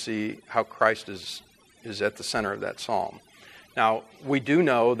helps you to see how Christ is at the center of that psalm. Now, we do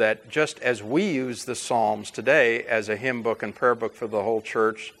know that just as we use the Psalms today as a hymn book and prayer book for the whole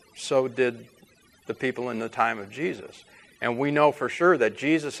church, so did the people in the time of Jesus. And we know for sure that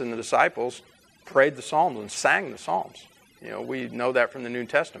Jesus and the disciples prayed the Psalms and sang the Psalms. We know that from the New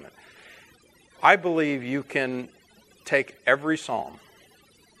Testament. I believe you can take every psalm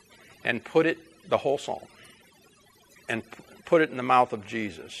and put it, the whole psalm, and put it in the mouth of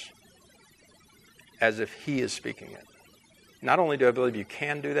Jesus as if he is speaking it. Not only do I believe you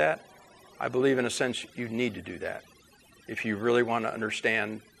can do that, I believe in a sense you need to do that if you really want to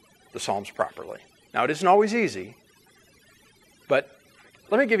understand the Psalms properly. Now, it isn't always easy, but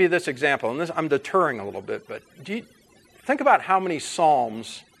let me give you this example, and this I'm deterring a little bit, but think about how many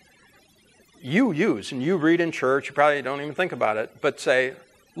Psalms you use, and you read in church, you probably don't even think about it, but say,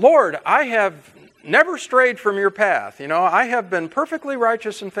 Lord, I have never strayed from your path. I have been perfectly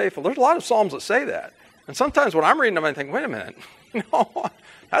righteous and faithful. There's a lot of Psalms that say that. And sometimes when I'm reading them, I think, wait a minute,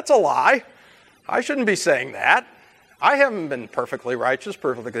 that's a lie. I shouldn't be saying that. I haven't been perfectly righteous,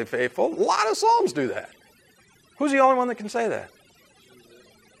 perfectly faithful. A lot of Psalms do that. Who's the only one that can say that?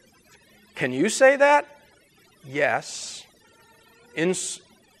 Can you say that? Yes.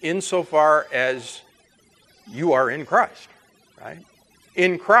 Insofar as you are in Christ, right?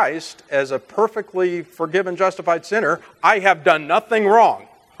 In Christ, as a perfectly forgiven, justified sinner, I have done nothing wrong,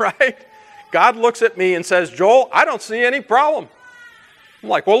 right? God looks at me and says, Joel, I don't see any problem. I'm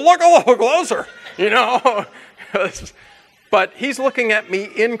like, well, look a little closer, But he's looking at me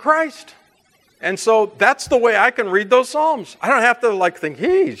in Christ. And so that's the way I can read those Psalms. I don't have to think,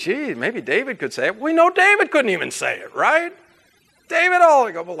 gee, maybe David could say it. We know David couldn't even say it, right? David,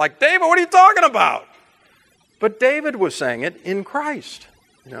 David, what are you talking about? But David was saying it in Christ,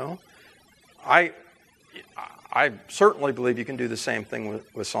 I certainly believe you can do the same thing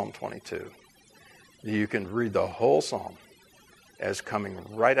with Psalm 22. You can read the whole Psalm as coming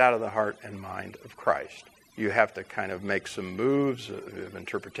right out of the heart and mind of Christ. You have to kind of make some moves of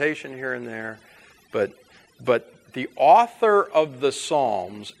interpretation here and there. But the author of the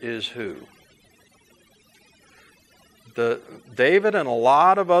Psalms is who? David and a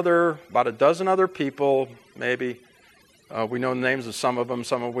lot of about a dozen other people, maybe, we know the names of some of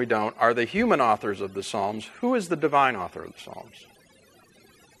them we don't, are the human authors of the Psalms. Who is the divine author of the Psalms?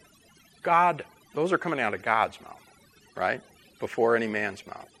 God. Those are coming out of God's mouth, right? Before any man's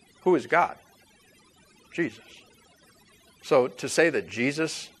mouth. Who is God? Jesus. So to say that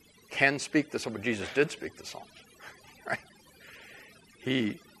Jesus can speak the Psalms, Jesus did speak the Psalms, right?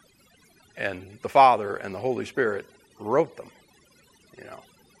 He and the Father and the Holy Spirit wrote them,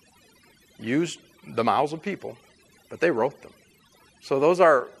 used the mouths of people, but they wrote them. So those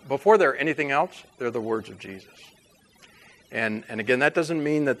are, before they're anything else, they're the words of Jesus. And again, that doesn't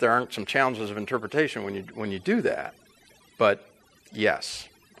mean that there aren't some challenges of interpretation when you do that. But yes,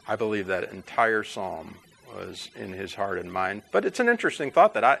 I believe that entire psalm was in his heart and mind. But it's an interesting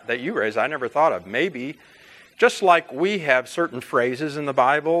thought that you raised. I never thought of. Maybe, just like we have certain phrases in the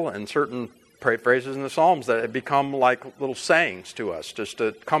Bible and certain phrases in the Psalms that have become like little sayings to us, just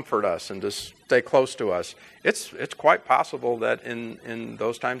to comfort us and to stay close to us. It's quite possible that in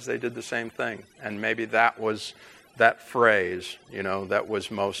those times they did the same thing. And maybe that was that phrase, that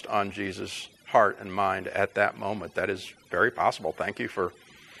was most on Jesus' heart and mind at that moment. That is very possible. Thank you for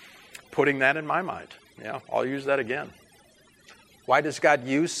putting that in my mind. Yeah, I'll use that again. Why does God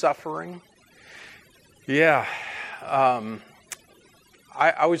use suffering? Yeah,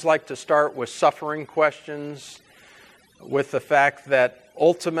 I always like to start with suffering questions, with the fact that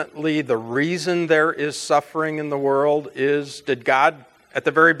ultimately the reason there is suffering in the world is, at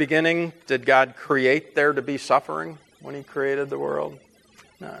the very beginning, did God create there to be suffering when he created the world?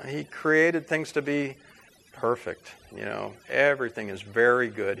 No, he created things to be perfect. Everything is very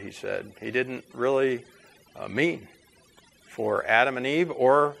good, he said. He didn't really mean for Adam and Eve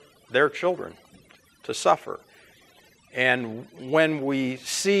or their children to suffer. And when we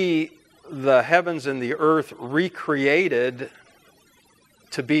see the heavens and the earth recreated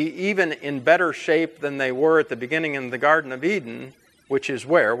to be even in better shape than they were at the beginning in the Garden of Eden, which is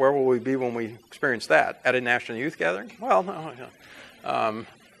where will we be when we experience that? At a National Youth Gathering? Well, no.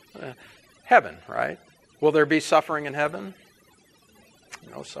 Heaven, right? Will there be suffering in heaven?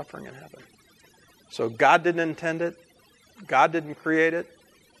 No suffering in heaven. So God didn't intend it. God didn't create it.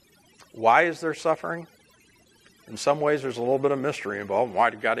 Why is there suffering? In some ways, there's a little bit of mystery involved. Why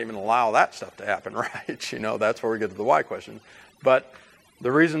did God even allow that stuff to happen, right? That's where we get to the why question. But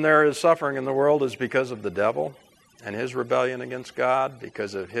The reason there is suffering in the world is because of the devil and his rebellion against God,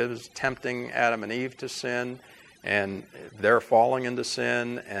 because of his tempting Adam and Eve to sin, and their falling into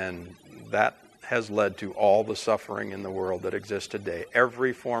sin, and that has led to all the suffering in the world that exists today.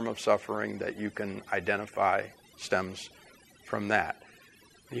 Every form of suffering that you can identify stems from that.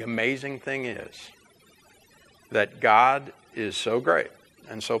 The amazing thing is that God is so great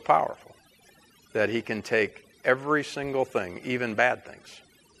and so powerful that he can take every single thing, even bad things,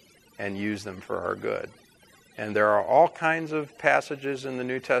 and use them for our good. And there are all kinds of passages in the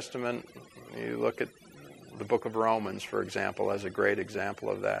New Testament. You look at the book of Romans, for example, as a great example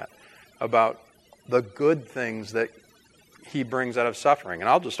of that, about the good things that he brings out of suffering. And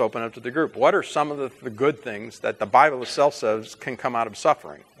I'll just open up to the group. What are some of the good things that the Bible itself says can come out of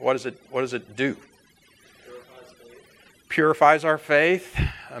suffering? What does it do? Purifies our faith,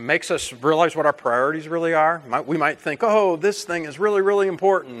 makes us realize what our priorities really are. We might think, oh, this thing is really, really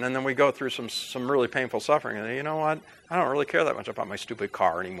important, and then we go through some really painful suffering, and you know what? I don't really care that much about my stupid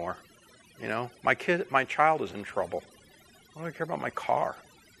car anymore. You know, my child is in trouble. Why do I care about my car?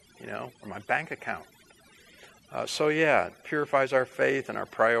 You know, or my bank account? So yeah, it purifies our faith and our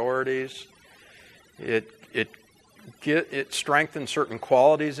priorities. It strengthens certain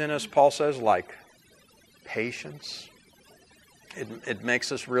qualities in us, Paul says, like patience. It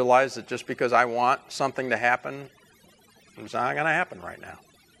makes us realize that just because I want something to happen, it's not going to happen right now.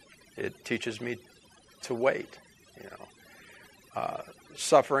 It teaches me to wait. You know,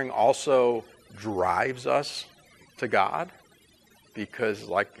 suffering also drives us to God, because,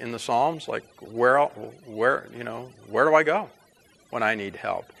 like in the Psalms, like where do I go when I need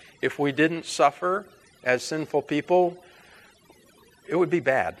help? If we didn't suffer as sinful people, it would be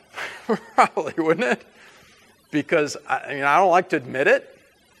bad, probably, wouldn't it? Because, I don't like to admit it,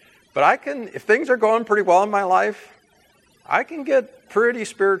 but if things are going pretty well in my life, I can get pretty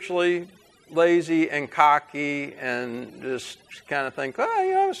spiritually lazy and cocky and just kind of think, oh,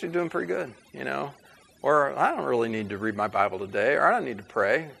 you're obviously doing pretty good, you know. Or I don't really need to read my Bible today, or I don't need to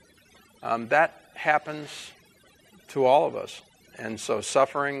pray. That happens to all of us. And so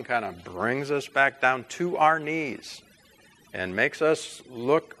suffering kind of brings us back down to our knees and makes us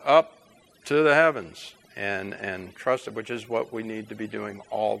look up to the heavens and trust it, which is what we need to be doing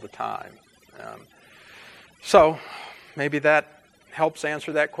all the time. So maybe that helps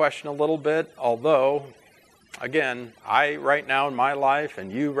answer that question a little bit, although, again, I right now in my life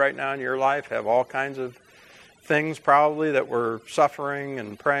and you right now in your life have all kinds of things probably that we're suffering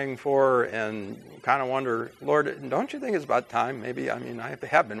and praying for, and kind of wonder, Lord, don't you think it's about time? Maybe, I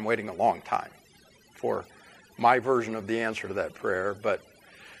have been waiting a long time for my version of the answer to that prayer, but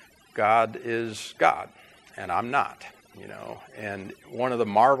God is God, and I'm not, you know. And one of the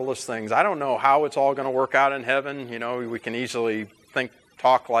marvelous things, I don't know how it's all going to work out in heaven. You know, we can easily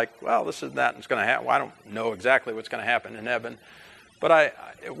talk like, well, this is that, and it's going to happen. Well, I don't know exactly what's going to happen in heaven, but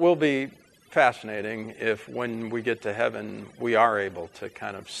it will be fascinating if when we get to heaven, we are able to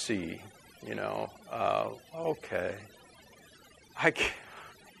kind of see, you know, okay,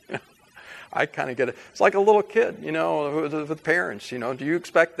 I kind of get it. It's like a little kid, you know, with parents, you know. Do you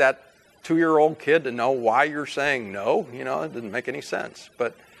expect that 2-year-old kid to know why you're saying no? You know, it didn't make any sense.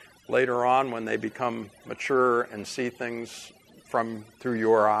 But later on, when they become mature and see things through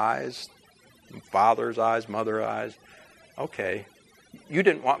your eyes, father's eyes, mother's eyes, okay, you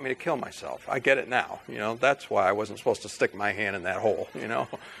didn't want me to kill myself. I get it now. You know, that's why I wasn't supposed to stick my hand in that hole, you know.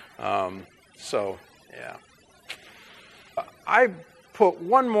 So, yeah. I put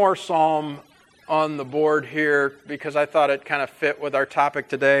one more psalm on the board here because I thought it kind of fit with our topic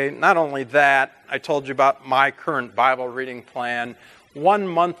today. Not only that, I told you about my current Bible reading plan. 1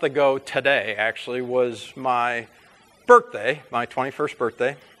 month ago today, actually, was my birthday, my 21st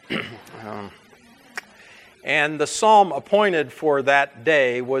birthday. And the psalm appointed for that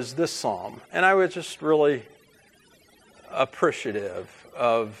day was this psalm. And I was just really appreciative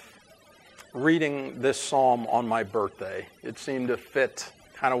of reading this psalm on my birthday. It seemed to fit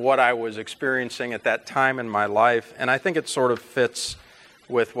kind of what I was experiencing at that time in my life. And I think it sort of fits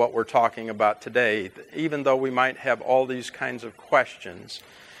with what we're talking about today. Even though we might have all these kinds of questions,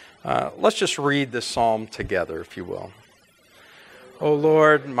 let's just read this psalm together, if you will. O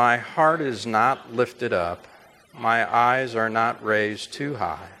Lord, my heart is not lifted up. My eyes are not raised too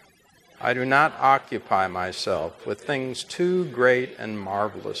high. I do not occupy myself with things too great and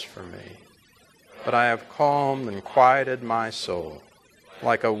marvelous for me. But I have calmed and quieted my soul,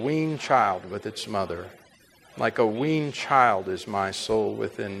 like a weaned child with its mother. Like a weaned child is my soul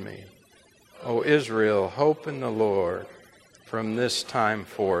within me. O Israel, hope in the Lord from this time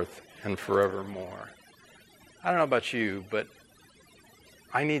forth and forevermore. I don't know about you, but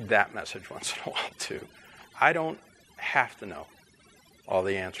I need that message once in a while too. I don't have to know all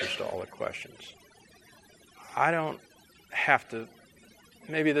the answers to all the questions. I don't have to.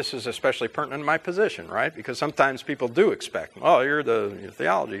 Maybe this is especially pertinent in my position, right? Because sometimes people do expect, oh, you're the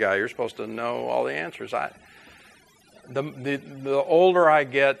theology guy, you're supposed to know all the answers. The older I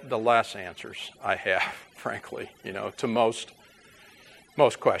get, the less answers I have, frankly, to most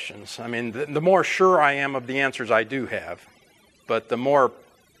questions. I mean, the more sure I am of the answers I do have, but the more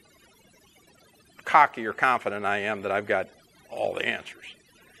cocky or confident I am that I've got all the answers.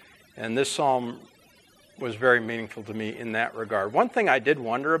 And this psalm was very meaningful to me in that regard. One thing I did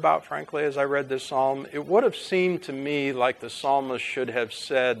wonder about, frankly, as I read this psalm, it would have seemed to me like the psalmist should have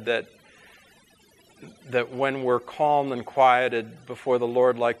said that when we're calm and quieted before the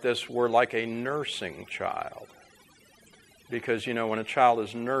Lord like this, we're like a nursing child. Because, when a child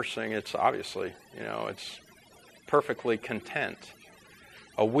is nursing, it's obviously, it's perfectly content.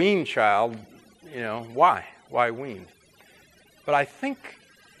 A weaned child, why? Why weaned? But I've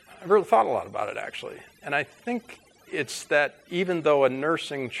really thought a lot about it, actually. And I think it's that even though a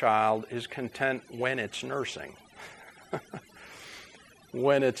nursing child is content when it's nursing,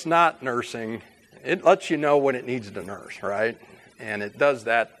 when it's not nursing, it lets you know when it needs to nurse, right? And it does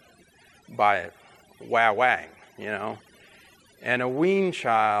that by wah-wahing, And a weaned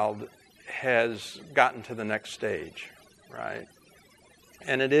child has gotten to the next stage, right?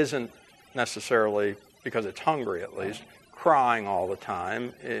 And it isn't necessarily, because it's hungry at least, crying all the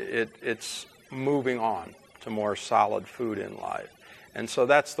time. It's moving on to more solid food in life. And so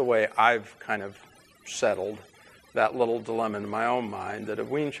that's the way I've kind of settled that little dilemma in my own mind, that a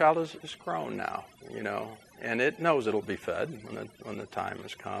weaned child is grown now, and it knows it'll be fed when the time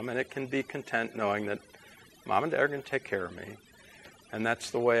has come, and it can be content knowing that Mom and Dad are going to take care of me. And that's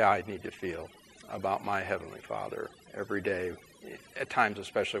the way I need to feel about my Heavenly Father every day, at times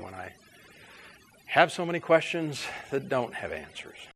especially when I have so many questions that don't have answers.